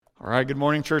All right, good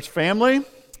morning, church family.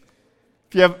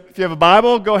 If you have a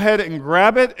Bible, go ahead and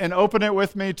grab it and open it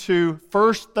with me to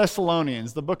 1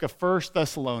 Thessalonians, the book of 1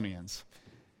 Thessalonians.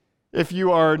 If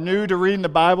you are new to reading the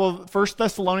Bible, 1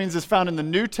 Thessalonians is found in the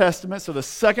New Testament, so the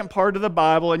second part of the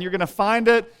Bible, and you're going to find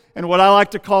it in what I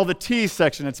like to call the T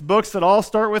section. It's books that all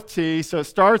start with T, so it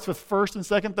starts with 1st and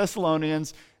 2nd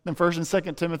Thessalonians, then 1st and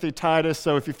 2nd Timothy, Titus.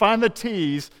 So if you find the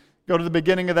T's, go to the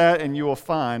beginning of that and you will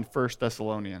find 1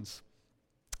 Thessalonians.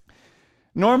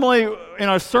 Normally, in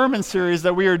our sermon series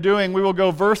that we are doing, we will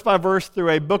go verse by verse through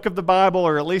a book of the Bible,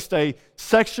 or at least a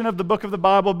section of the book of the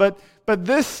Bible. But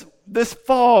this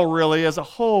fall, really, as a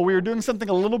whole, we are doing something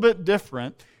a little bit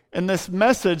different in this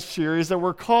message series that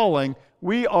we're calling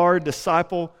We Are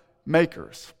Disciple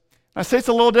Makers. I say it's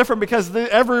a little different because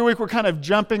every week we're kind of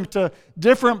jumping to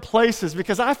different places,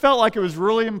 because I felt like it was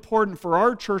really important for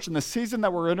our church in the season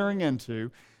that we're entering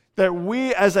into that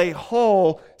we as a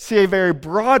whole see a very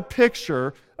broad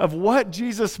picture of what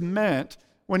Jesus meant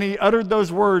when he uttered those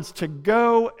words to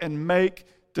go and make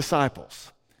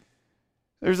disciples.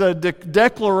 There's a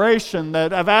declaration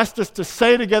that I've asked us to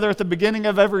say together at the beginning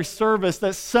of every service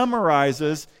that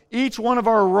summarizes each one of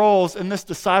our roles in this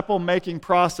disciple-making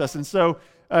process. And so,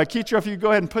 Keitra, if you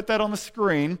go ahead and put that on the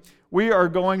screen, we are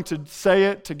going to say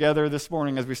it together this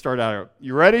morning as we start out.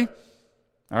 You ready?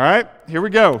 All right, here we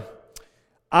go.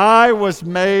 I was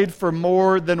made for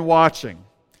more than watching.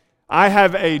 I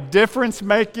have a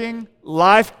difference-making,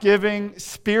 life-giving,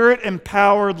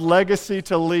 spirit-empowered legacy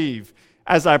to leave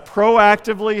as I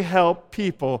proactively help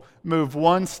people move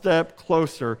one step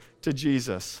closer to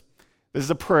Jesus. This is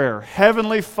a prayer.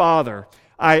 Heavenly Father,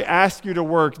 I ask you to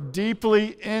work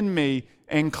deeply in me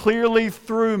and clearly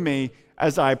through me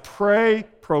as I pray,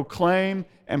 proclaim,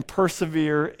 and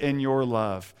persevere in your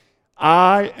love.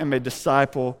 I am a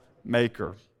disciple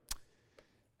maker.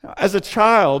 Now, as a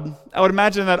child, I would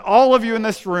imagine that all of you in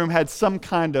this room had some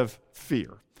kind of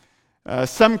fear.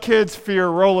 Some kids fear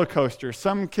roller coasters.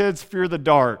 Some kids fear the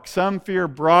dark. Some fear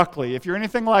broccoli. If you're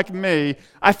anything like me,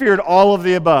 I feared all of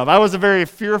the above. I was a very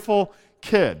fearful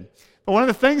kid. But one of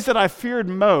the things that I feared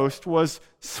most was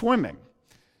swimming.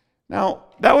 Now,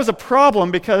 that was a problem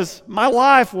because my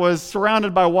life was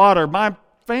surrounded by water. My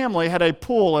family had a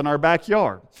pool in our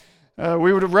backyard.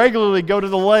 We would regularly go to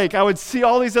the lake. I would see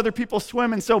all these other people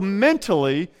swim, and so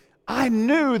mentally, I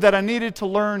knew that I needed to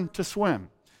learn to swim.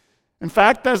 In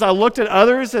fact, as I looked at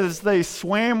others as they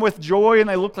swam with joy and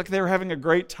they looked like they were having a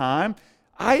great time,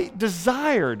 I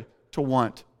desired to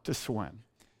want to swim.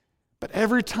 But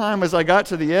every time as I got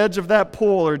to the edge of that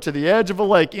pool or to the edge of a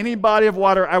lake, any body of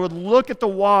water, I would look at the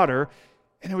water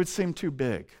and it would seem too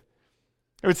big.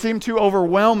 It would seem too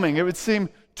overwhelming. It would seem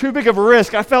too big of a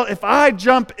risk. I felt if I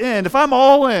jump in, if I'm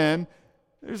all in,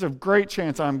 there's a great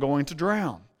chance I'm going to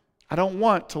drown. I don't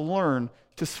want to learn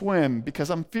to swim because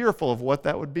I'm fearful of what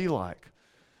that would be like.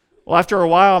 Well, after a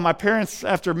while, my parents,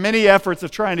 after many efforts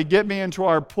of trying to get me into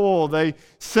our pool, they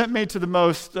sent me to the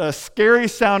most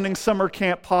scary-sounding summer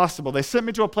camp possible. They sent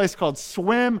me to a place called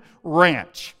Swim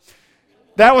Ranch.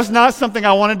 That was not something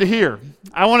I wanted to hear.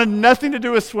 I wanted nothing to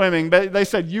do with swimming, but they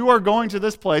said, you are going to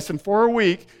this place, and for a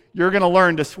week, you're going to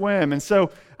learn to swim. And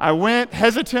so I went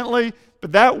hesitantly,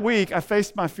 but that week, I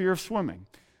faced my fear of swimming.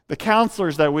 The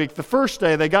counselors that week, the first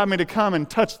day, they got me to come and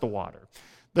touch the water.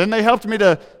 Then they helped me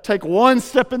to take one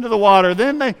step into the water.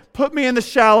 Then they put me in the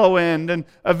shallow end. And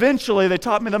eventually, they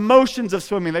taught me the motions of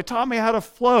swimming. They taught me how to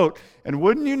float. And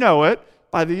wouldn't you know it,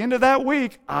 by the end of that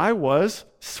week, I was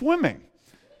swimming.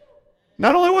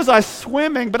 Not only was I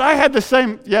swimming, but I had the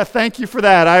same, thank you for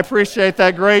that. I appreciate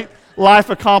that great life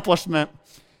accomplishment.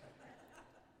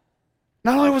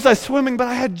 Not only was I swimming, but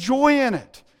I had joy in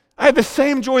it. I had the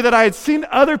same joy that I had seen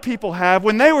other people have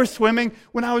when they were swimming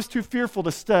when I was too fearful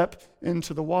to step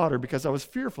into the water because I was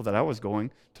fearful that I was going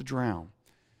to drown.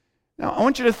 Now, I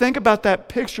want you to think about that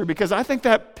picture because I think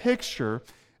that picture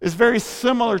is very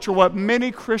similar to what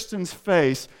many Christians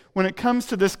face when it comes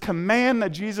to this command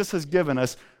that Jesus has given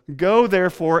us, go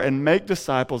therefore and make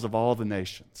disciples of all the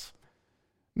nations.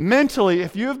 Mentally,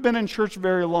 if you have been in church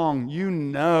very long, you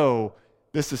know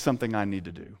this is something I need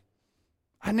to do.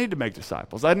 I need to make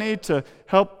disciples. I need to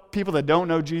help people that don't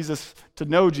know Jesus to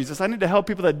know Jesus. I need to help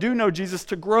people that do know Jesus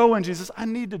to grow in Jesus. I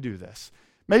need to do this.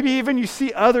 Maybe even you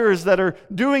see others that are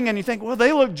doing and you think, well,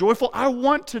 they look joyful. I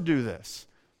want to do this.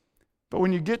 But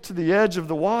when you get to the edge of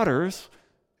the waters,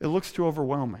 it looks too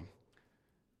overwhelming.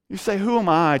 You say, who am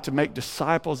I to make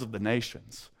disciples of the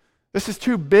nations? This is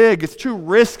too big. It's too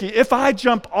risky. If I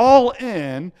jump all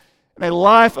in a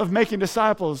life of making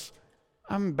disciples,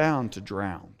 I'm bound to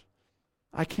drown.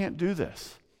 I can't do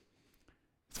this.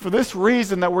 It's for this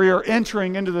reason that we are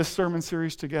entering into this sermon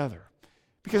series together.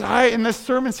 Because in this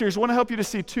sermon series, want to help you to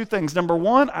see two things. Number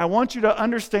one, I want you to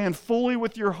understand fully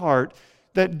with your heart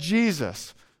that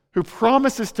Jesus, who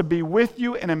promises to be with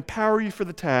you and empower you for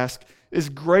the task, is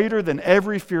greater than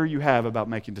every fear you have about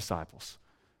making disciples.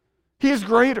 He is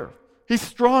greater. He's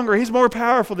stronger. He's more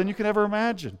powerful than you can ever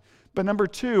imagine. But number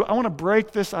two, I want to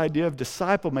break this idea of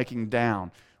disciple making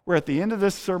down, where at the end of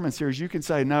this sermon series, you can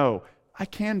say, no, I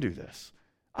can do this.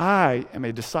 I am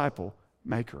a disciple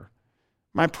maker.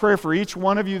 My prayer for each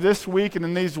one of you this week and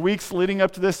in these weeks leading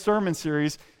up to this sermon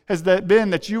series has been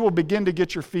that you will begin to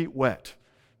get your feet wet.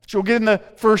 That you'll get in the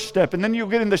first step, and then you'll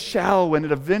get in the shallow end,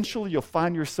 and eventually you'll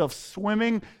find yourself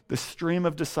swimming the stream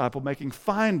of disciple making,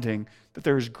 finding that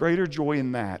there is greater joy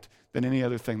in that than any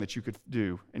other thing that you could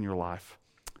do in your life.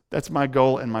 That's my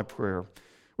goal and my prayer.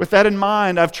 With that in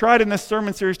mind, I've tried in this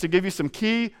sermon series to give you some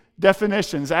key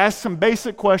definitions, ask some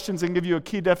basic questions and give you a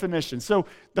key definition. So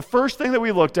the first thing that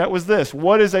we looked at was this: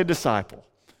 what is a disciple?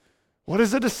 What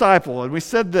is a disciple? And we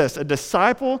said this: a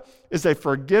disciple is a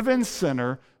forgiven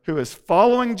sinner who is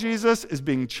following Jesus, is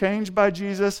being changed by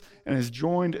Jesus, and is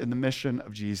joined in the mission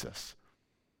of Jesus.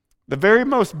 The very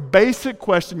most basic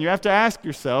question you have to ask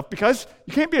yourself, because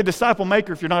you can't be a disciple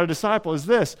maker if you're not a disciple, is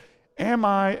this: am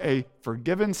I a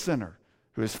forgiven sinner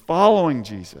who is following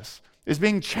Jesus, is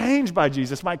being changed by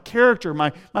Jesus? My character,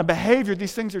 my behavior,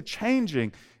 these things are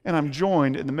changing, and I'm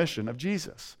joined in the mission of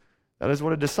Jesus. That is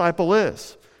what a disciple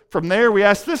is. From there, we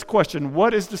ask this question: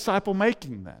 what is disciple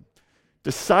making then?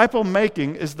 Disciple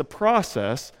making is the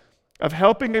process of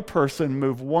helping a person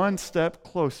move one step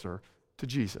closer to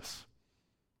Jesus.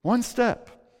 One step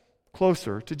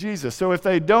closer to Jesus. So if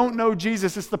they don't know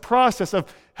Jesus, it's the process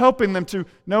of helping them to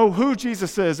know who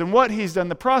Jesus is and what He's done,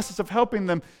 the process of helping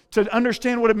them to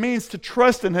understand what it means to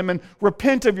trust in Him and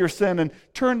repent of your sin and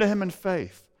turn to Him in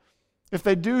faith. If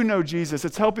they do know Jesus,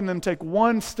 it's helping them take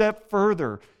one step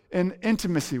further in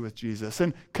intimacy with Jesus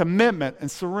and commitment and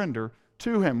surrender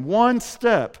to Him. One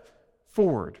step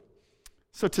forward.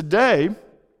 So today,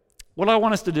 what I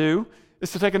want us to do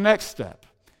is to take a next step.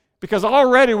 Because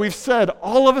already we've said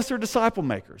all of us are disciple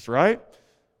makers, right?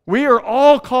 We are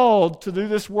all called to do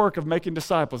this work of making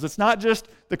disciples. It's not just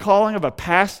the calling of a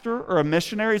pastor or a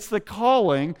missionary, it's the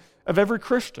calling of every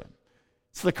Christian.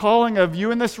 It's the calling of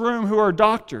you in this room who are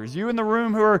doctors, you in the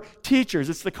room who are teachers.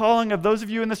 It's the calling of those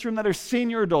of you in this room that are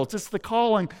senior adults. It's the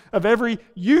calling of every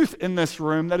youth in this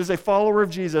room that is a follower of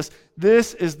Jesus.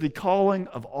 This is the calling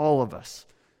of all of us.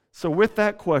 So with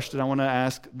that question, I want to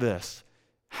ask this: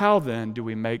 how then do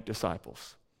we make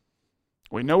disciples?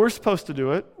 We know we're supposed to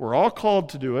do it. We're all called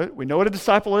to do it. We know what a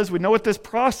disciple is. We know what this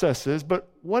process is. But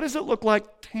what does it look like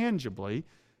tangibly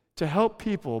to help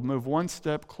people move one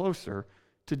step closer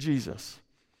to Jesus?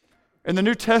 In the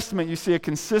New Testament, you see a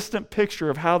consistent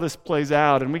picture of how this plays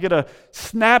out, and we get a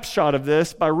snapshot of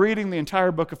this by reading the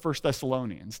entire book of 1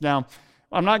 Thessalonians. Now,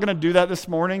 I'm not going to do that this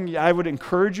morning. I would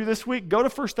encourage you this week, go to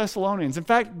 1 Thessalonians. In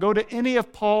fact, go to any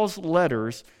of Paul's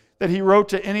letters that he wrote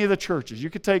to any of the churches.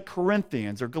 You could take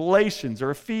Corinthians or Galatians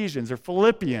or Ephesians or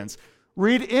Philippians.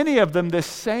 Read any of them. This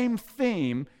same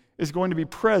theme is going to be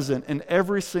present in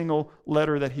every single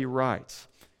letter that he writes.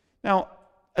 Now,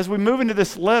 as we move into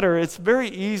this letter, it's very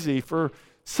easy for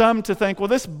some to think, well,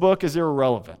 this book is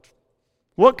irrelevant.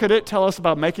 What could it tell us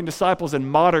about making disciples in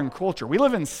modern culture? We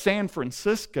live in San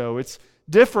Francisco. It's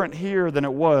different here than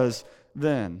it was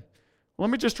then. Let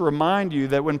me just remind you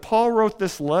that when Paul wrote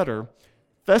this letter,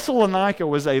 Thessalonica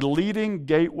was a leading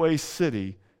gateway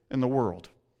city in the world.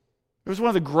 It was one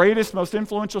of the greatest, most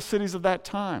influential cities of that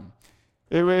time.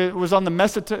 It was on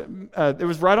the it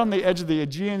was right on the edge of the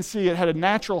Aegean Sea. It had a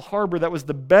natural harbor that was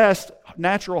the best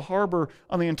natural harbor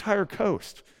on the entire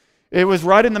coast. It was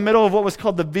right in the middle of what was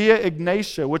called the Via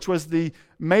Egnatia, which was the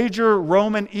major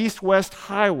Roman east-west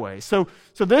highway. So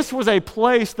this was a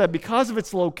place that, because of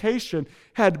its location,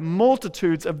 had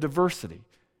multitudes of diversity.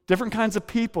 Different kinds of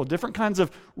people, different kinds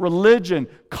of religion,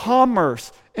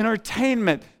 commerce,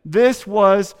 entertainment. This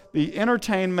was the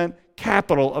entertainment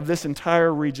capital of this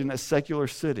entire region, a secular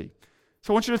city.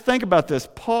 So I want you to think about this.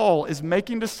 Paul is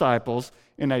making disciples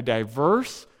in a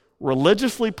diverse,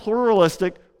 religiously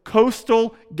pluralistic,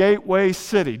 coastal gateway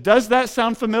city. Does that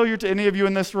sound familiar to any of you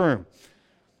in this room?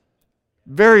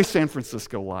 Very San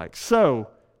Francisco-like. So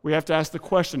we have to ask the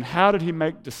question, how did he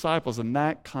make disciples in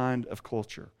that kind of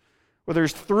culture? Well,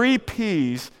 there's 3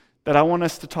 P's that I want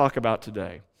us to talk about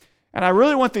today. And I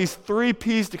really want these 3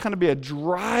 P's to kind of be a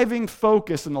driving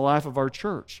focus in the life of our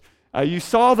church. You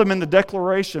saw them in the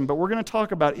declaration, but we're going to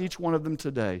talk about each one of them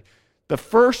today. The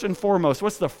first and foremost,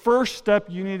 what's the first step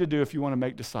you need to do if you want to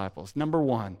make disciples? Number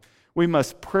 1, we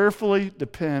must prayerfully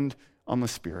depend on the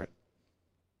Spirit.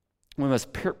 We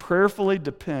must prayerfully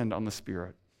depend on the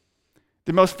Spirit.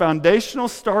 The most foundational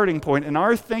starting point in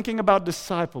our thinking about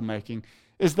disciple making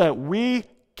is that we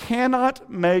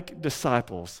cannot make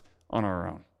disciples on our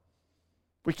own.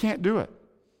 We can't do it.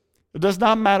 It does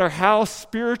not matter how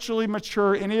spiritually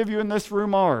mature any of you in this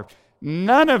room are.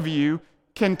 None of you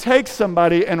can take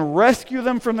somebody and rescue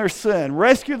them from their sin,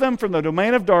 rescue them from the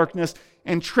domain of darkness,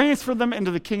 and transfer them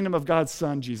into the kingdom of God's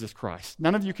Son, Jesus Christ.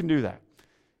 None of you can do that.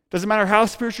 Doesn't matter how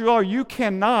spiritual you are, you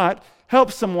cannot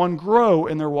help someone grow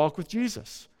in their walk with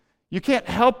Jesus. You can't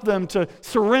help them to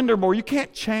surrender more. You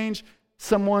can't change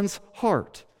someone's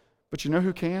heart. But you know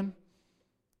who can?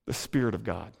 The Spirit of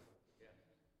God.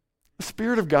 The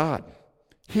Spirit of God.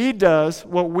 He does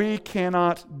what we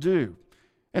cannot do.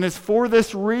 And it's for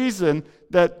this reason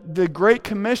that the Great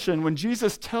Commission, when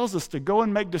Jesus tells us to go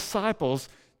and make disciples,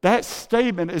 that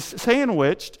statement is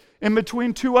sandwiched in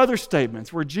between two other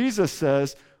statements where Jesus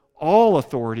says, all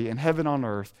authority in heaven and on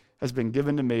earth has been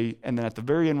given to me. And then at the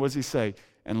very end, what does he say?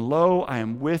 And lo, I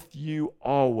am with you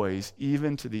always,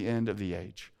 even to the end of the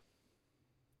age.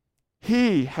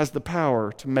 He has the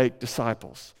power to make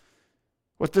disciples.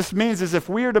 What this means is if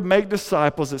we are to make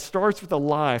disciples, it starts with a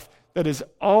life that is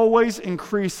always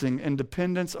increasing in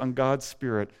dependence on God's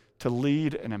Spirit to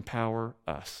lead and empower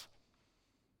us.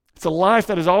 It's a life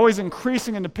that is always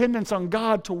increasing in dependence on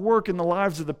God to work in the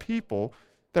lives of the people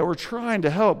that we're trying to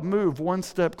help move one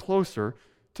step closer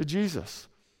to Jesus.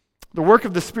 The work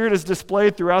of the Spirit is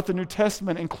displayed throughout the New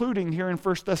Testament, including here in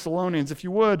 1 Thessalonians. If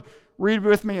you would, read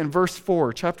with me in verse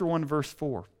 4, chapter 1, verse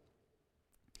 4.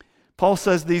 Paul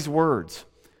says these words,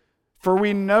 "For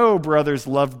we know, brothers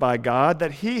loved by God,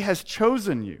 that He has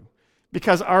chosen you,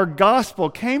 because our gospel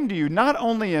came to you not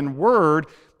only in word,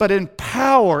 but in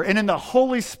power and in the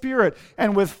Holy Spirit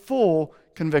and with full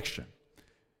conviction."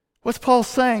 What's Paul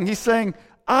saying? He's saying,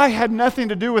 I had nothing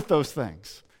to do with those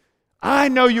things. I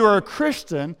know you are a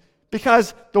Christian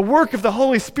because the work of the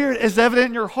Holy Spirit is evident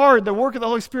in your heart, the work of the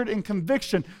Holy Spirit in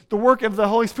conviction, the work of the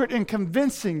Holy Spirit in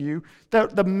convincing you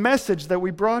that the message that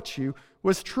we brought you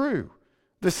was true.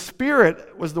 The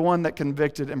Spirit was the one that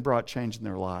convicted and brought change in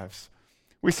their lives.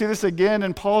 We see this again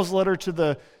in Paul's letter to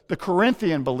the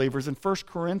Corinthian believers in 1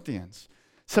 Corinthians.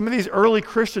 Some of these early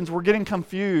Christians were getting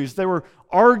confused. They were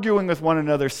arguing with one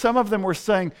another. Some of them were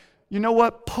saying, you know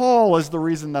what? Paul is the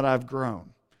reason that I've grown.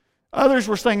 Others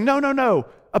were saying, no.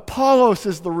 Apollos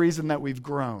is the reason that we've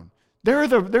grown. They're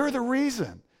the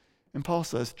reason. And Paul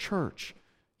says, church,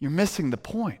 you're missing the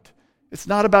point. It's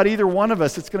not about either one of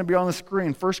us. It's going to be on the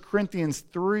screen. 1 Corinthians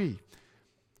 3.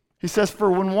 He says,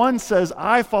 for when one says,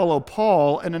 I follow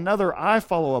Paul, and another, I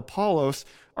follow Apollos,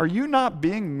 are you not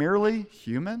being merely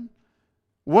human?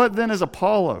 What then is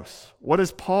Apollos? What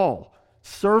is Paul?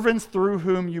 Servants through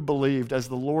whom you believed, as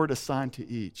the Lord assigned to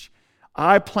each.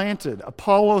 I planted,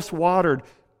 Apollos watered,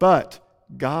 but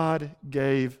God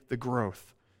gave the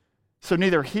growth. So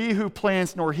neither he who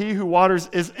plants nor he who waters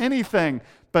is anything,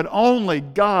 but only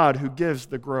God who gives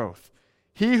the growth.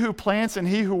 He who plants and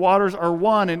he who waters are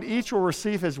one, and each will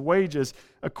receive his wages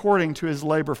according to his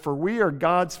labor. For we are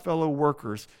God's fellow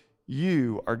workers.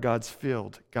 You are God's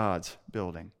field, God's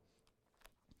building.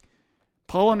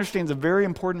 Paul understands a very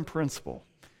important principle,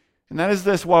 and that is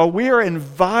this. While we are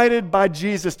invited by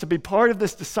Jesus to be part of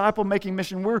this disciple-making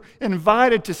mission, we're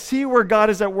invited to see where God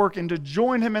is at work and to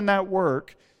join Him in that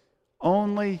work.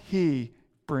 Only He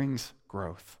brings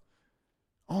growth.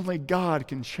 Only God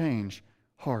can change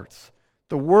hearts.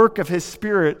 The work of His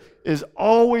Spirit is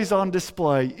always on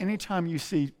display anytime you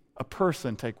see a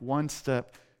person take one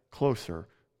step closer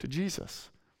to Jesus.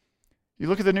 You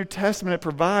look at the New Testament, it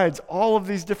provides all of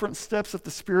these different steps that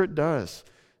the Spirit does.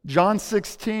 John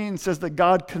 16 says that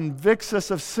God convicts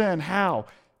us of sin. How?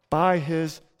 By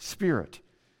His Spirit.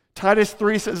 Titus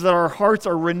 3 says that our hearts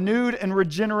are renewed and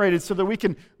regenerated so that we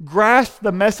can grasp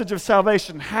the message of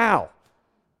salvation. How?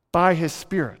 By His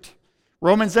Spirit.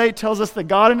 Romans 8 tells us that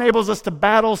God enables us to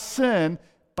battle sin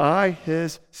by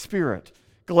His Spirit.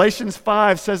 Galatians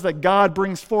 5 says that God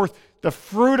brings forth the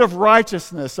fruit of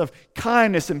righteousness, of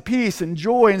kindness and peace and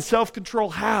joy and self-control.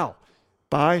 How?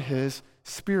 By His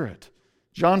Spirit.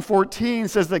 John 14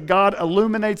 says that God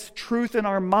illuminates truth in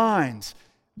our minds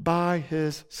by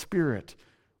His Spirit.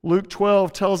 Luke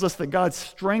 12 tells us that God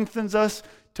strengthens us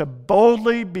to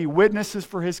boldly be witnesses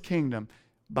for His kingdom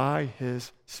by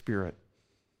His Spirit.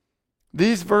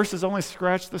 These verses only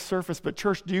scratch the surface, but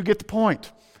church, do you get the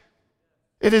point?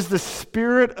 It is the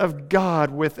Spirit of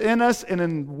God within us and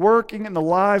in working in the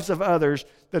lives of others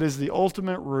that is the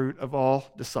ultimate root of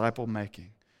all disciple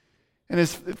making. And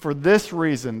it's for this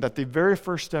reason that the very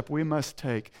first step we must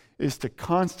take is to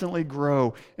constantly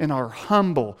grow in our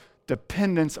humble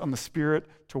dependence on the Spirit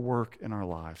to work in our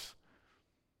lives.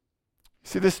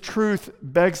 See, this truth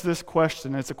begs this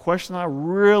question. It's a question I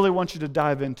really want you to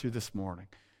dive into this morning.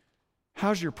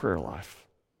 How's your prayer life?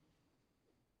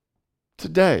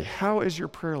 Today, how is your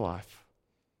prayer life?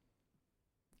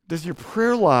 Does your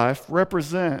prayer life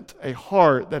represent a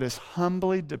heart that is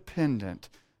humbly dependent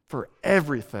for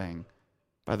everything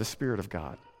by the Spirit of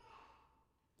God?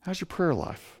 How's your prayer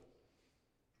life?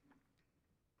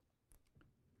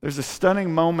 There's a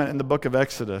stunning moment in the book of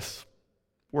Exodus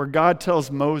where God tells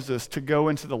Moses to go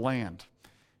into the land.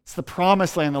 It's the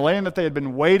promised land, the land that they had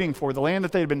been waiting for, the land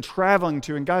that they had been traveling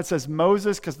to. And God says,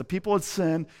 Moses, because the people had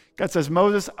sinned, God says,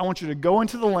 Moses, I want you to go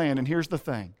into the land, and here's the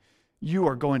thing. You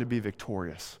are going to be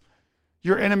victorious.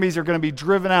 Your enemies are going to be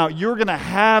driven out. You're going to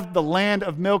have the land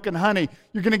of milk and honey.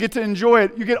 You're going to get to enjoy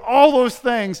it. You get all those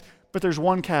things, but there's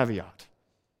one caveat.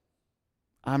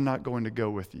 I'm not going to go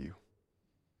with you.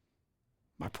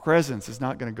 My presence is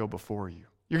not going to go before you.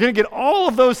 You're going to get all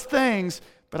of those things,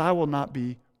 but I will not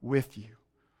be with you.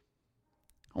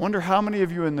 I wonder how many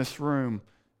of you in this room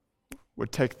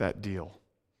would take that deal.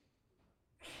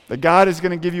 That God is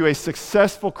going to give you a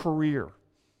successful career.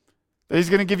 That He's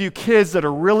going to give you kids that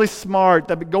are really smart,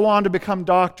 that go on to become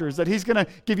doctors. That He's going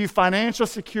to give you financial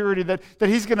security. That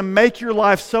He's going to make your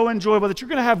life so enjoyable that you're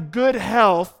going to have good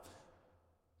health,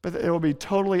 but it will be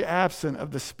totally absent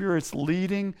of the Spirit's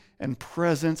leading and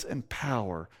presence and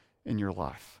power in your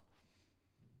life.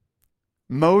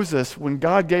 Moses, when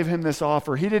God gave him this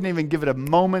offer, he didn't even give it a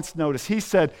moment's notice. He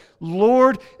said,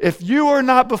 Lord, if you are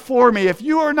not before me, if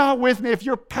you are not with me, if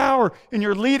your power and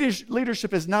your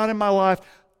leadership is not in my life,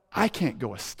 I can't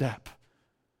go a step.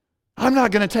 I'm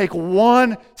not going to take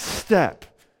one step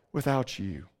without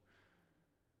you.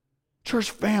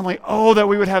 Church family, oh, that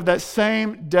we would have that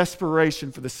same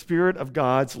desperation for the Spirit of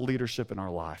God's leadership in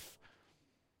our life.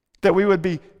 That we would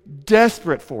be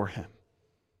desperate for Him.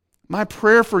 My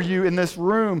prayer for you in this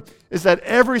room is that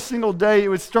every single day it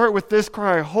would start with this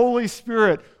cry, Holy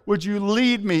Spirit, would you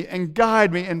lead me and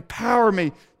guide me, empower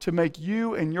me to make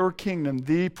you and your kingdom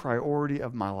the priority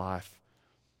of my life.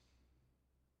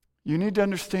 You need to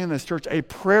understand this, church. A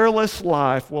prayerless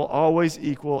life will always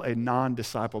equal a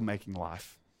non-disciple-making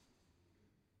life.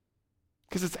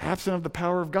 Because it's absent of the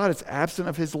power of God. It's absent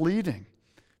of His leading.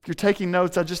 If you're taking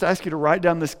notes, I just ask you to write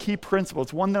down this key principle.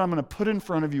 It's one that I'm going to put in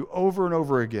front of you over and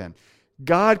over again.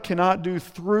 God cannot do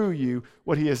through you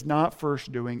what He is not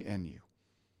first doing in you.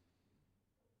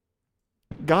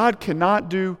 God cannot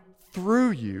do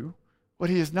through you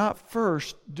what He is not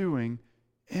first doing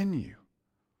in you.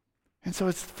 And so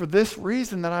it's for this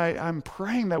reason that I'm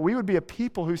praying that we would be a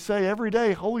people who say every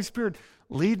day, Holy Spirit,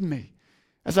 lead me.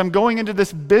 As I'm going into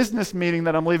this business meeting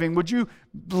that I'm leaving, would you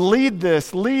lead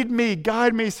me,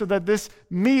 guide me so that this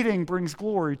meeting brings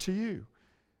glory to you?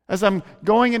 As I'm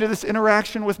going into this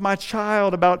interaction with my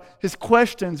child about his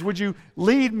questions, would you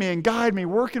lead me and guide me,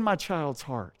 work in my child's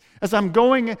heart? As I'm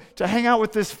going to hang out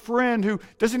with this friend who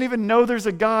doesn't even know there's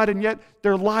a God and yet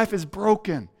their life is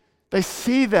broken. They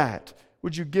see that.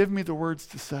 Would you give me the words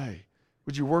to say?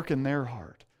 Would you work in their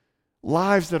heart?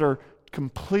 Lives that are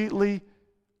completely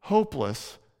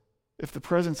hopeless if the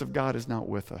presence of God is not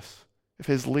with us, if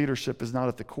His leadership is not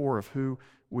at the core of who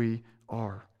we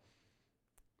are.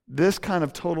 This kind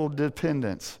of total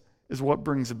dependence is what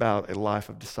brings about a life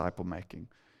of disciple making.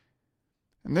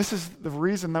 And this is the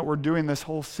reason that we're doing this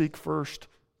whole Seek First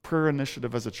prayer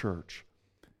initiative as a church.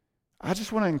 I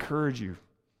just want to encourage you.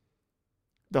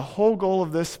 The whole goal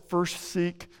of this First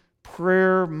Seek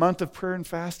prayer, month of prayer and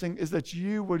fasting, is that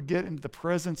you would get into the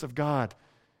presence of God.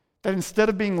 That instead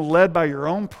of being led by your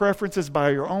own preferences, by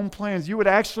your own plans, you would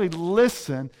actually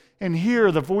listen and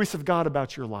hear the voice of God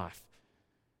about your life.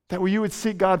 That you would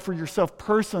seek God for yourself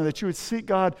personally, that you would seek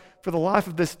God for the life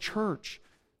of this church,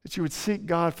 that you would seek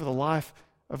God for the life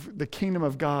of the kingdom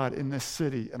of God in this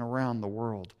city and around the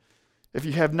world. If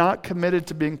you have not committed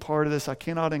to being part of this, I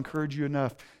cannot encourage you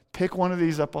enough. Pick one of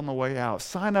these up on the way out.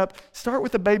 Sign up. Start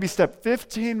with a baby step,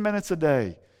 15 minutes a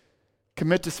day.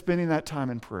 Commit to spending that time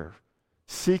in prayer.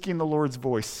 Seeking the Lord's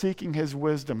voice, seeking His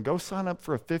wisdom. Go sign up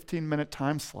for a 15-minute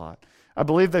time slot. I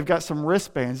believe they've got some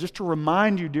wristbands just to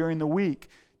remind you during the week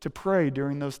to pray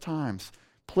during those times.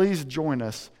 Please join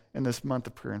us in this month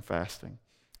of prayer and fasting.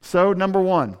 So, number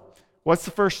one, what's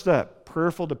the first step?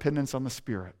 Prayerful dependence on the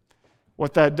Spirit.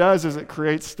 What that does is it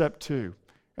creates step two,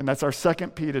 and that's our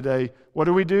second P today. What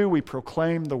do? We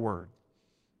proclaim the Word.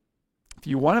 If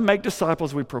you want to make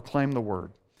disciples, we proclaim the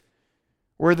Word.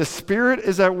 Where the Spirit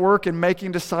is at work in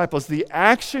making disciples, the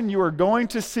action you are going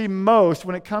to see most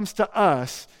when it comes to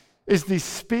us is the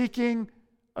speaking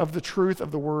of the truth of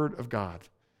the Word of God.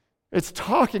 It's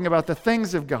talking about the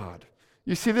things of God.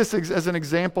 You see this as an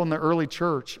example in the early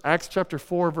church. Acts chapter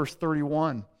 4, verse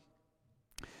 31.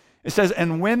 It says,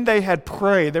 and when they had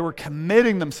prayed, they were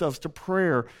committing themselves to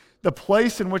prayer, the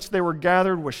place in which they were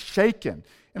gathered was shaken,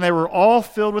 and they were all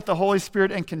filled with the Holy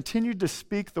Spirit and continued to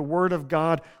speak the word of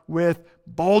God with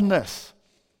boldness.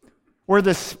 Where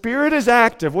the Spirit is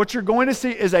active, what you're going to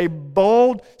see is a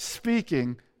bold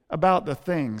speaking about the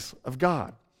things of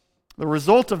God. The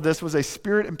result of this was a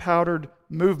Spirit-empowered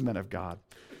movement of God.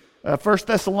 1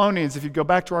 Thessalonians, if you go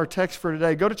back to our text for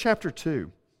today, go to chapter 2.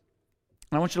 And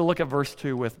I want you to look at verse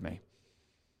 2 with me.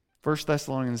 1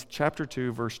 Thessalonians chapter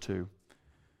 2, verse 2.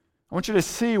 I want you to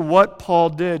see what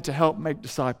Paul did to help make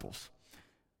disciples.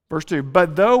 Verse 2,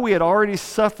 but though we had already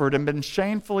suffered and been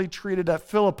shamefully treated at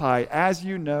Philippi, as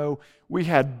you know, we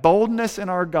had boldness in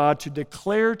our God to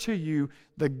declare to you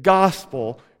the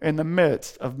gospel in the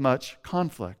midst of much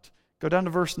conflict. Go down to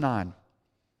verse 9.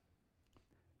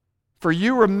 For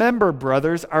you remember,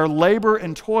 brothers, our labor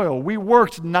and toil. We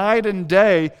worked night and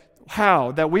day.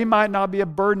 How? That we might not be a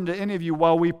burden to any of you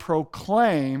while we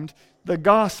proclaimed the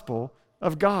gospel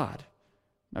of God.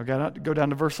 Now go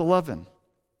down to verse 11.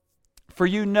 For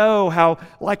you know how,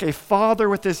 like a father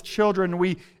with his children,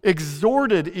 we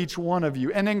exhorted each one of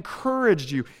you and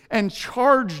encouraged you and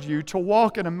charged you to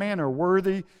walk in a manner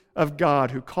worthy of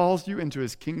God who calls you into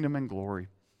his kingdom and glory.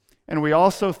 And we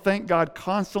also thank God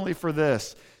constantly for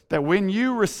this, that when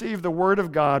you received the word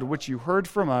of God, which you heard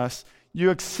from us, you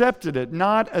accepted it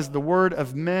not as the word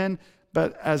of men,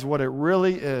 but as what it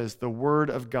really is, the word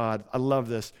of God. I love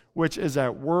this, which is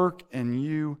at work in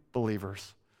you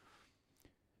believers.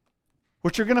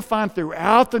 What you're going to find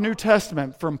throughout the New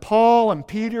Testament from Paul and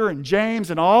Peter and James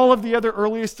and all of the other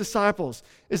earliest disciples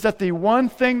is that the one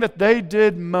thing that they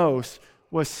did most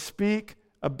was speak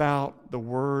about the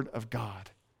word of God.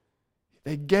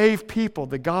 They gave people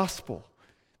the gospel.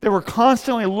 They were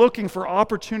constantly looking for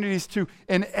opportunities to,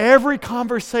 in every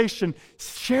conversation,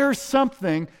 share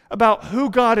something about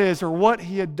who God is or what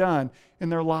he had done in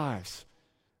their lives.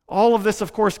 All of this,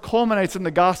 of course, culminates in the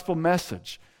gospel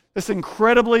message. This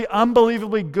incredibly,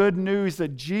 unbelievably good news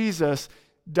that Jesus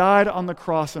died on the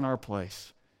cross in our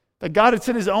place. That God had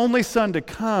sent his only Son to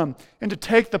come and to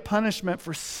take the punishment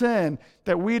for sin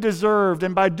that we deserved.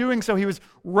 And by doing so, he was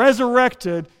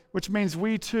resurrected, which means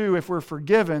we too, if we're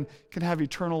forgiven, can have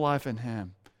eternal life in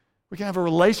him. We can have a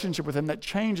relationship with him that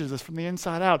changes us from the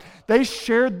inside out. They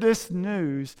shared this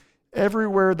news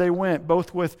everywhere they went,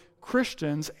 both with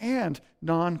Christians and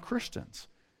non-Christians.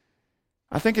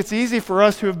 I think it's easy for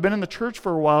us who have been in the church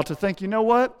for a while to think, you know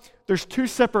what? There's two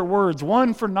separate words,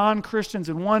 one for non-Christians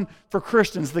and one for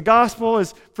Christians. The gospel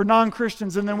is for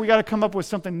non-Christians, and then we got to come up with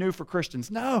something new for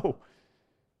Christians. No.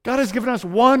 God has given us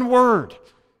one word,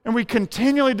 and we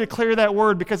continually declare that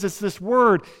word because it's this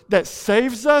word that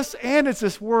saves us, and it's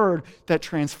this word that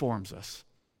transforms us.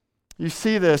 You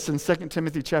see this in 2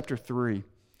 Timothy chapter 3,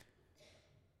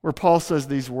 where Paul says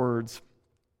these words,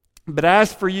 but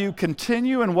as for you,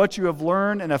 continue in what you have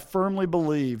learned and have firmly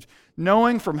believed,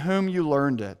 knowing from whom you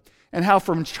learned it, and how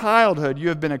from childhood you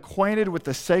have been acquainted with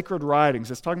the sacred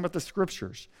writings. It's talking about the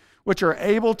scriptures, which are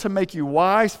able to make you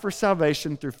wise for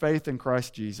salvation through faith in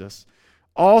Christ Jesus.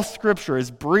 All scripture is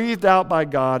breathed out by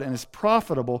God and is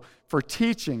profitable for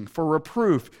teaching, for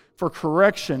reproof, for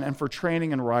correction, and for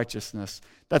training in righteousness,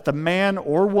 that the man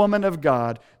or woman of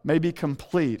God may be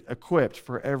complete, equipped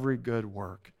for every good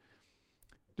work.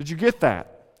 Did you get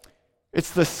that? It's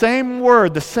the same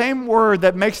word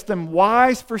that makes them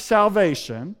wise for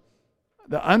salvation.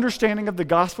 The understanding of the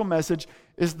gospel message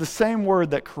is the same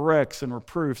word that corrects and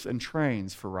reproofs and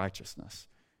trains for righteousness.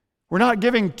 We're not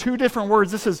giving two different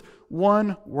words. This is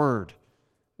one word.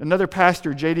 Another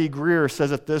pastor, J.D. Greer,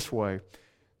 says it this way.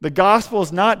 The gospel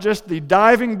is not just the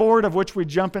diving board of which we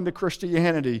jump into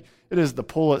Christianity. It is the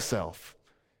pool itself.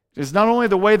 It is not only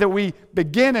the way that we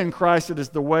begin in Christ, it is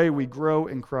the way we grow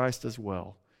in Christ as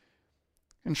well.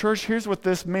 And church, here's what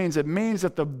this means. It means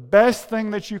that the best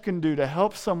thing that you can do to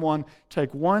help someone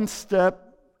take one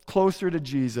step closer to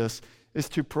Jesus is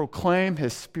to proclaim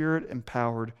his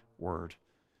Spirit-empowered word.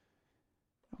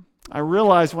 I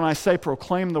realize when I say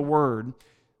proclaim the word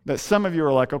that some of you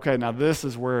are like, okay, now this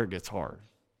is where it gets hard.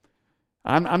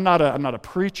 I'm not a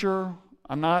preacher.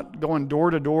 I'm not going door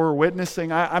to door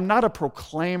witnessing. I'm not a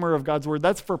proclaimer of God's word.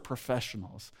 That's for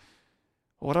professionals.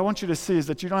 What I want you to see is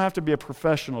that you don't have to be a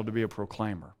professional to be a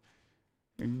proclaimer.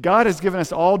 God has given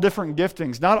us all different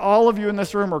giftings. Not all of you in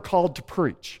this room are called to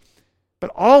preach,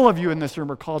 but all of you in this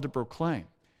room are called to proclaim.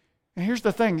 And here's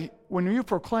the thing. When you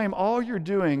proclaim, all you're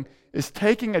doing is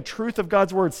taking a truth of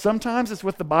God's word. Sometimes it's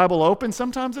with the Bible open,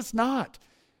 sometimes it's not.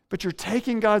 But you're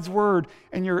taking God's word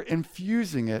and you're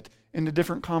infusing it into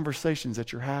different conversations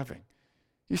that you're having.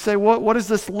 You say, what does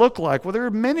this look like? Well, there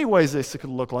are many ways this could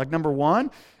look like. Number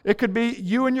one, it could be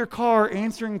you in your car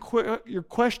answering your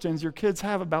questions your kids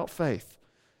have about faith.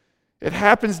 It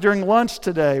happens during lunch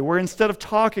today, where instead of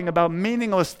talking about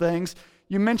meaningless things,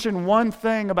 you mention one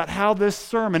thing about how this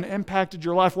sermon impacted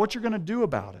your life, what you're going to do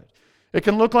about it. It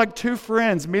can look like two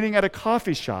friends meeting at a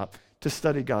coffee shop to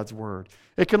study God's Word.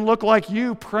 It can look like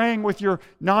you praying with your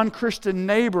non-Christian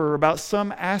neighbor about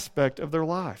some aspect of their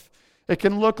life. It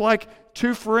can look like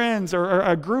two friends or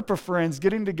a group of friends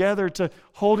getting together to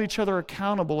hold each other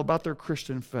accountable about their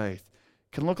Christian faith.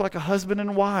 It can look like a husband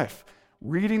and wife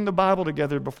reading the Bible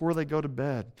together before they go to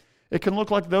bed. It can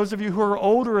look like those of you who are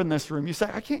older in this room. You say,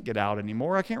 I can't get out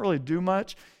anymore. I can't really do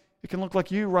much. It can look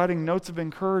like you writing notes of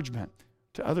encouragement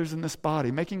to others in this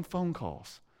body, making phone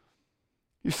calls.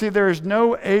 You see, there is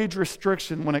no age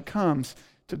restriction when it comes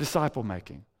to disciple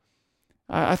making.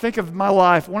 I think of my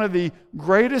life, one of the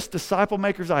greatest disciple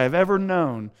makers I have ever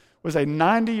known was a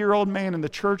 90-year-old man in the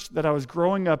church that I was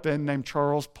growing up in named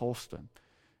Charles Polston.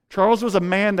 Charles was a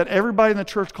man that everybody in the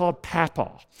church called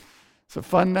Papa. It's a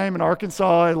fun name in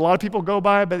Arkansas. A lot of people go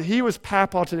by it, but he was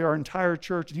Papa to our entire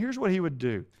church. And here's what he would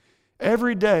do.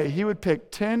 Every day, he would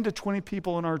pick 10 to 20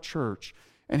 people in our church,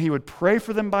 and he would pray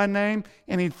for them by name,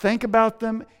 and he'd think about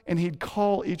them, and he'd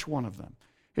call each one of them.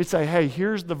 He'd say, hey,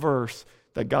 here's the verse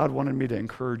that God wanted me to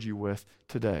encourage you with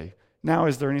today. Now,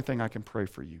 is there anything I can pray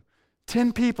for you?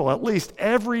 10 people, at least,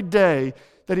 every day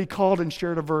that he called and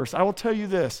shared a verse. I will tell you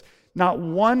this. Not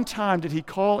one time did he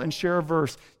call and share a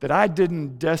verse that I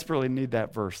didn't desperately need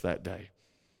that verse that day.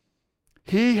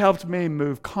 He helped me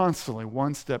move constantly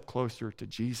one step closer to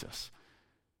Jesus.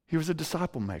 He was a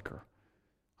disciple maker.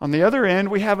 On the other end,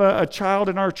 we have a child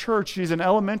in our church. She's an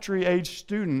elementary age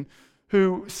student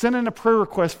who sent in a prayer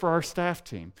request for our staff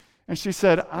team. And she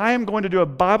said, I am going to do a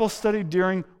Bible study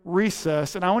during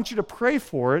recess, and I want you to pray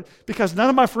for it because none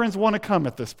of my friends want to come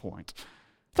at this point. I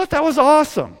thought that was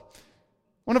awesome.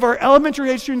 One of our elementary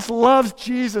age students loves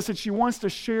Jesus, and she wants to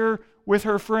share with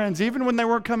her friends. Even when they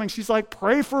weren't coming, she's like,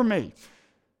 pray for me.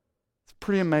 It's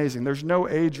pretty amazing. There's no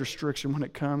age restriction when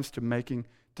it comes to making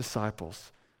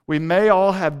disciples. We may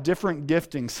all have different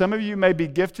giftings. Some of you may be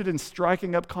gifted in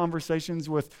striking up conversations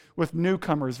with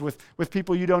newcomers, with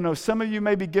people you don't know. Some of you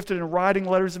may be gifted in writing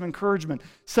letters of encouragement.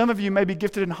 Some of you may be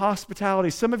gifted in hospitality.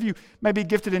 Some of you may be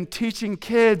gifted in teaching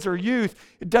kids or youth.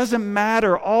 It doesn't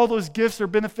matter. All those gifts are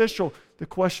beneficial. The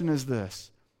question is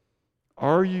this: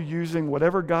 are you using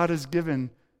whatever God has given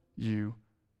you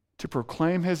to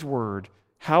proclaim His word,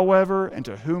 however and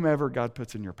to whomever God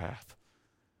puts in your path?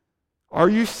 Are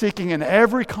you seeking in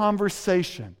every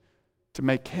conversation to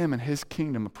make Him and His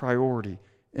kingdom a priority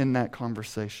in that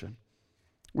conversation?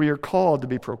 We are called to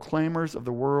be proclaimers of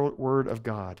the word of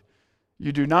God.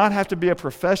 You do not have to be a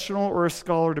professional or a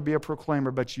scholar to be a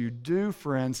proclaimer, but you do,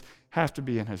 friends, have to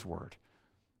be in His word.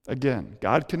 Again,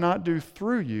 God cannot do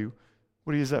through you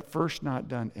what He has at first not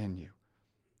done in you.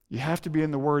 You have to be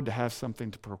in the word to have something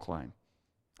to proclaim.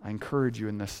 I encourage you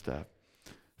in this step.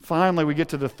 Finally, we get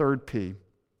to the third P.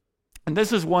 And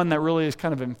this is one that really is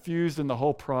kind of infused in the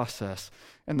whole process,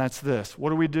 and that's this.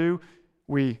 What do?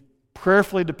 We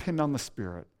prayerfully depend on the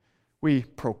Spirit. We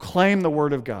proclaim the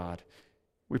Word of God.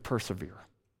 We persevere.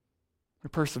 We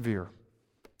persevere.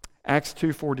 Acts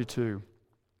 2:42.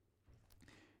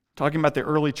 Talking about the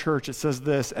early church, it says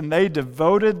this, and they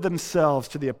devoted themselves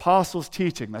to the apostles'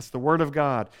 teaching, that's the Word of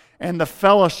God, and the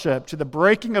fellowship, to the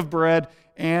breaking of bread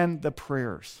and the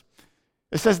prayers.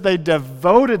 It says they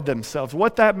devoted themselves.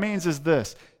 What that means is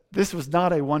this. This was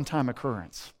not a one-time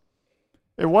occurrence.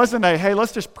 It wasn't a, hey,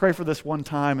 let's just pray for this one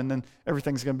time and then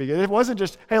everything's going to be good. It wasn't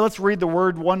just, hey, let's read the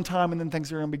word one time and then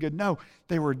things are going to be good. No,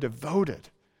 they were devoted.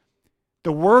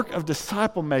 The work of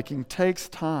disciple making takes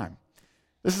time.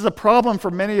 This is a problem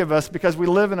for many of us because we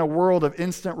live in a world of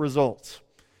instant results.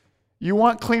 You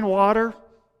want clean water?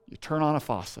 You turn on a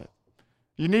faucet.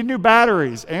 You need new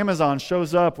batteries? Amazon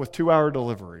shows up with 2-hour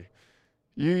delivery.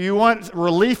 You want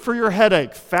relief for your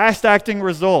headache, fast-acting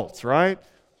results, right?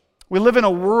 We live in a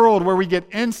world where we get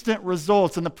instant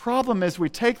results, and the problem is we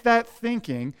take that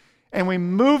thinking and we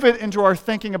move it into our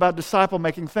thinking about disciple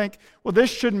making. Think, well, this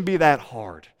shouldn't be that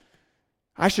hard.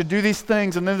 I should do these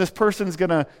things, and then this person's going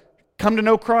to come to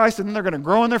know Christ, and then they're going to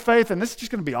grow in their faith, and this is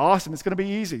just going to be awesome. It's going to be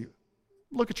easy.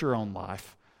 Look at your own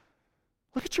life.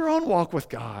 Look at your own walk with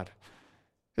God.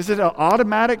 Is it an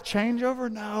automatic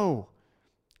changeover? No.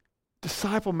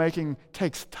 Disciple making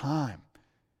takes time.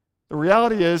 The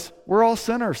reality is we're all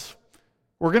sinners.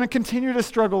 We're going to continue to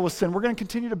struggle with sin. We're going to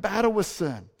continue to battle with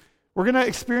sin. We're going to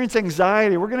experience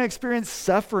anxiety. We're going to experience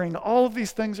suffering. All of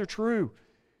these things are true.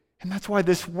 And that's why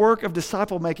this work of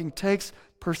disciple making takes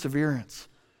perseverance.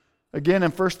 Again,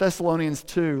 in 1 Thessalonians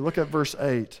 2, look at verse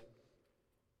 8.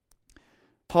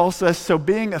 Paul says, "So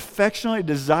being affectionately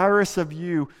desirous of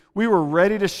you, we were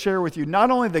ready to share with you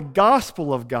not only the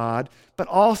gospel of God, but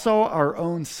also our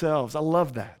own selves." I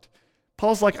love that.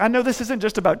 Paul's like, I know this isn't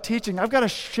just about teaching. I've got to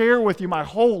share with you my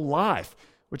whole life,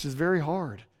 which is very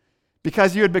hard,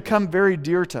 because you had become very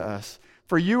dear to us.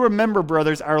 For you remember,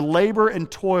 brothers, our labor and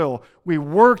toil. We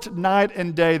worked night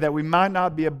and day that we might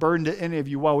not be a burden to any of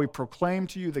you while we proclaim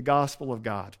to you the gospel of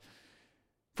God.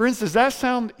 Friends, does that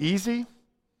sound easy?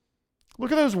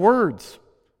 Look at those words.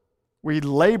 We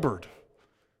labored.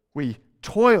 We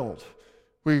toiled.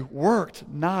 We worked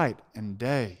night and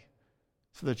day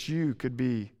so that you could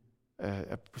be,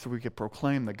 so we could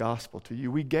proclaim the gospel to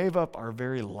you. We gave up our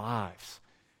very lives.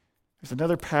 There's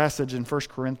another passage in 1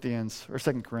 Corinthians, or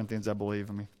 2 Corinthians, I believe.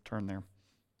 Let me turn there.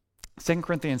 2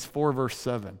 Corinthians 4, verse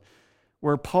 7,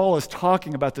 where Paul is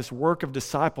talking about this work of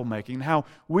disciple making, and how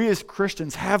we as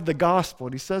Christians have the gospel.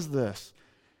 And he says this,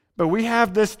 "But we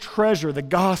have this treasure, the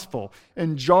gospel,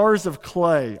 in jars of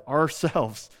clay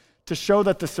ourselves, to show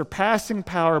that the surpassing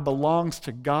power belongs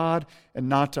to God and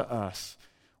not to us.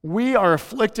 We are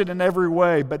afflicted in every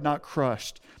way, but not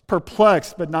crushed,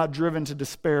 perplexed, but not driven to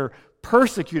despair,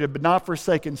 persecuted, but not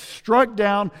forsaken, struck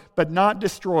down, but not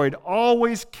destroyed,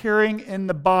 always carrying in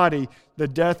the body the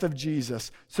death of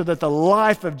Jesus, so that the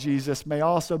life of Jesus may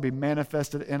also be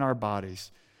manifested in our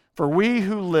bodies. For we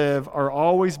who live are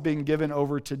always being given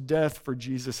over to death for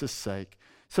Jesus' sake,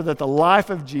 so that the life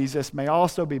of Jesus may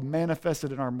also be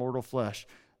manifested in our mortal flesh."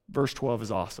 Verse 12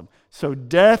 is awesome. "So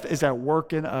death is at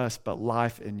work in us, but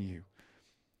life in you."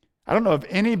 I don't know of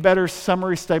any better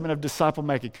summary statement of disciple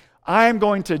making. I am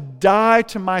going to die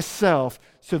to myself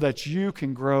so that you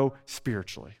can grow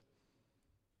spiritually.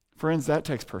 Friends, that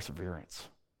takes perseverance.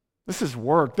 This is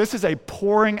work. This is a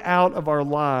pouring out of our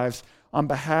lives on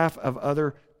behalf of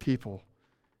other people.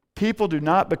 People do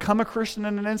not become a Christian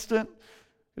in an instant.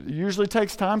 It usually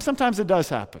takes time. Sometimes it does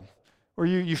happen. Or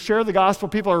you share the gospel,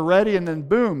 people are ready, and then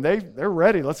boom, they're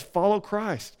ready. Let's follow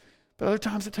Christ. But other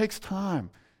times it takes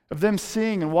time of them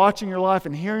seeing and watching your life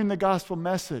and hearing the gospel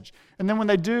message. And then when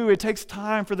they do, it takes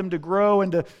time for them to grow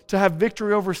and to have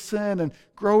victory over sin and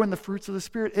grow in the fruits of the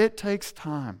Spirit. It takes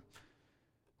time,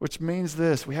 which means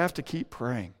this: we have to keep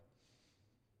praying.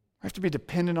 We have to be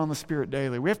dependent on the Spirit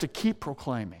daily. We have to keep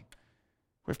proclaiming.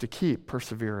 We have to keep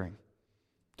persevering.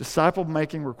 Disciple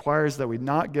making requires that we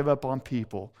not give up on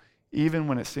people, even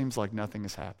when it seems like nothing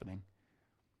is happening.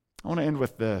 I want to end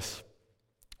with this.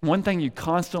 One thing you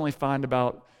constantly find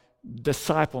about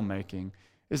disciple making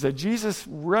is that Jesus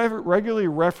regularly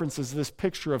references this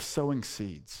picture of sowing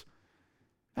seeds.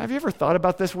 Have you ever thought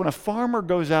about this? When a farmer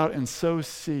goes out and sows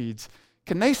seeds,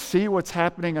 can they see what's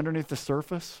happening underneath the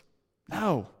surface?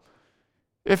 No.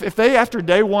 If they, after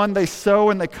day one, they sow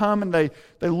and they come and they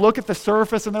look at the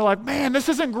surface and they're like, "Man, this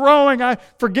isn't growing, I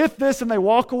forget this," and they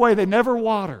walk away, they never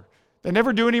water, they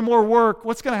never do any more work,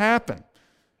 what's going to happen?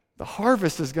 The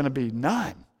harvest is going to be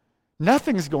none.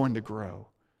 Nothing's going to grow,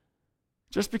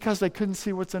 just because they couldn't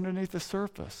see what's underneath the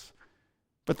surface.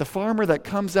 But the farmer that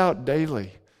comes out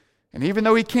daily, and even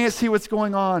though he can't see what's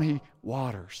going on, he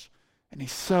waters and he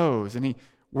sows and he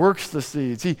works the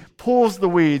seeds. He pulls the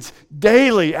weeds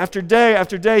daily, after day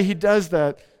after day. He does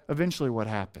that. Eventually what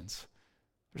happens?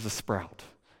 There's a sprout.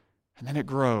 And then it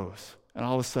grows. And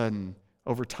all of a sudden,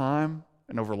 over time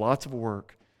and over lots of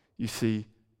work, you see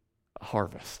a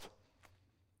harvest.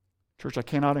 Church, I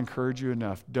cannot encourage you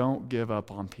enough. Don't give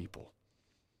up on people.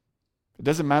 It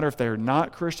doesn't matter if they're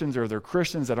not Christians or they're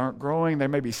Christians that aren't growing. They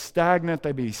may be stagnant. They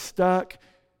may be stuck.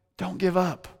 Don't give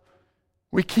up.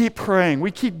 We keep praying. We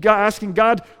keep asking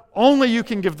God, only you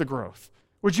can give the growth.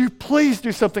 Would you please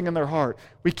do something in their heart?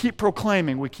 We keep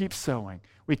proclaiming. We keep sowing.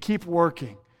 We keep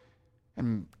working.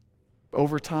 And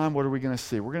over time, what are we going to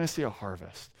see? We're going to see a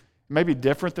harvest. It may be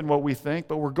different than what we think,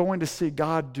 but we're going to see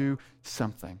God do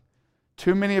something.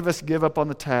 Too many of us give up on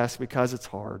the task because it's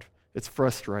hard. It's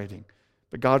frustrating.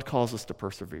 But God calls us to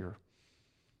persevere.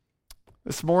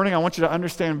 This morning, I want you to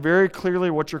understand very clearly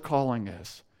what your calling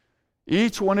is.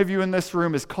 Each one of you in this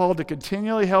room is called to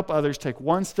continually help others take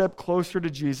one step closer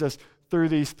to Jesus through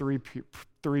these three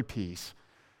P's.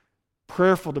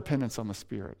 Prayerful dependence on the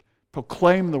Spirit.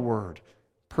 Proclaim the Word.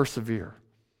 Persevere.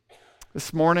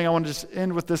 This morning, I want to just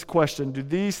end with this question. Do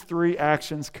these three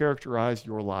actions characterize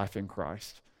your life in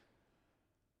Christ?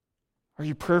 Are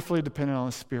you prayerfully dependent on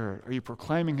the Spirit? Are you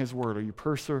proclaiming His Word? Are you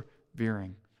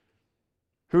persevering?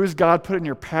 Who has God put in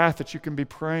your path that you can be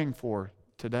praying for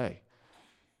today?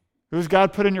 Who has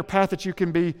God put in your path that you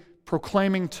can be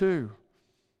proclaiming to?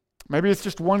 Maybe it's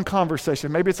just one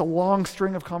conversation. Maybe it's a long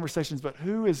string of conversations, but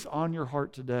who is on your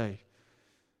heart today?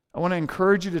 I want to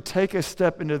encourage you to take a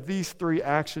step into these 3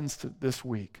 actions this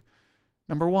week.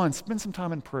 Number 1, spend some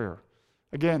time in prayer.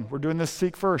 Again, we're doing this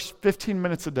Seek First, 15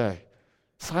 minutes a day.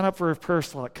 Sign up for a prayer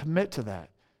slot. Commit to that.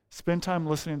 Spend time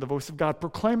listening to the voice of God.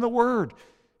 Proclaim the word.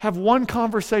 Have one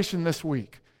conversation this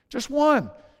week. Just one.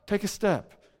 Take a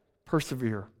step.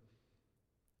 Persevere.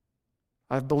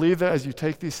 I believe that as you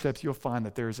take these steps, you'll find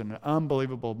that there is an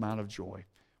unbelievable amount of joy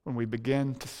when we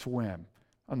begin to swim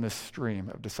on this stream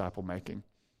of disciple making.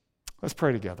 Let's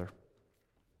pray together.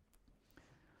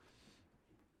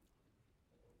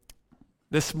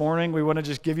 This morning, we want to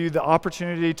just give you the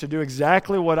opportunity to do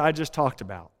exactly what I just talked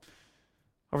about.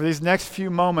 Over these next few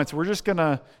moments, Joel's going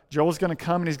to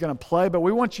come and he's going to play, but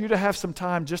we want you to have some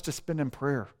time just to spend in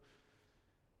prayer.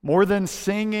 More than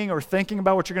singing or thinking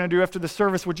about what you're going to do after the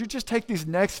service, would you just take these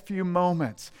next few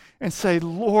moments and say,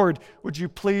 Lord, would you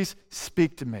please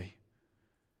speak to me?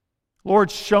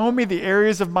 Lord, show me the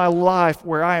areas of my life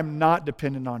where I am not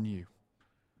dependent on you.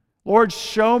 Lord,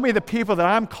 show me the people that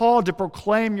I'm called to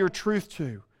proclaim your truth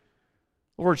to.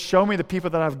 Lord, show me the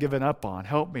people that I've given up on.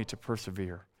 Help me to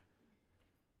persevere.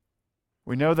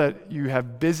 We know that you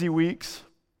have busy weeks,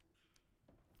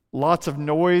 lots of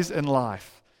noise in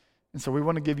life. And so we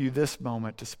want to give you this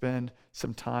moment to spend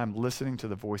some time listening to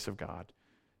the voice of God.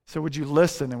 So would you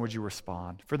listen and would you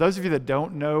respond? For those of you that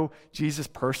don't know Jesus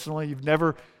personally, you've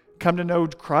never come to know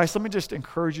Christ, let me just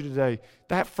encourage you today.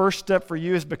 That first step for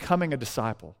you is becoming a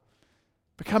disciple.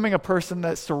 Becoming a person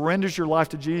that surrenders your life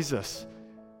to Jesus.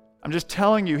 I'm just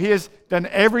telling you, He has done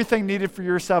everything needed for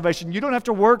your salvation. You don't have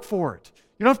to work for it.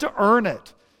 You don't have to earn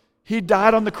it. He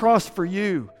died on the cross for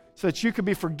you so that you could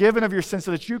be forgiven of your sins,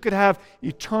 so that you could have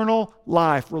eternal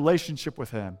life, relationship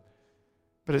with Him.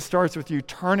 But it starts with you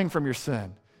turning from your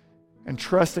sin and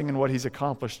trusting in what He's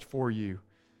accomplished for you.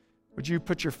 Would you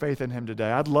put your faith in Him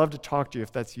today? I'd love to talk to you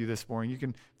if that's you this morning. You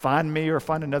can find me or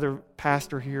find another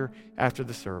pastor here after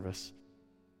the service.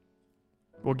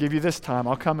 We'll give you this time.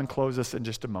 I'll come and close us in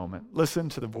just a moment. Listen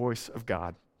to the voice of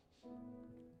God.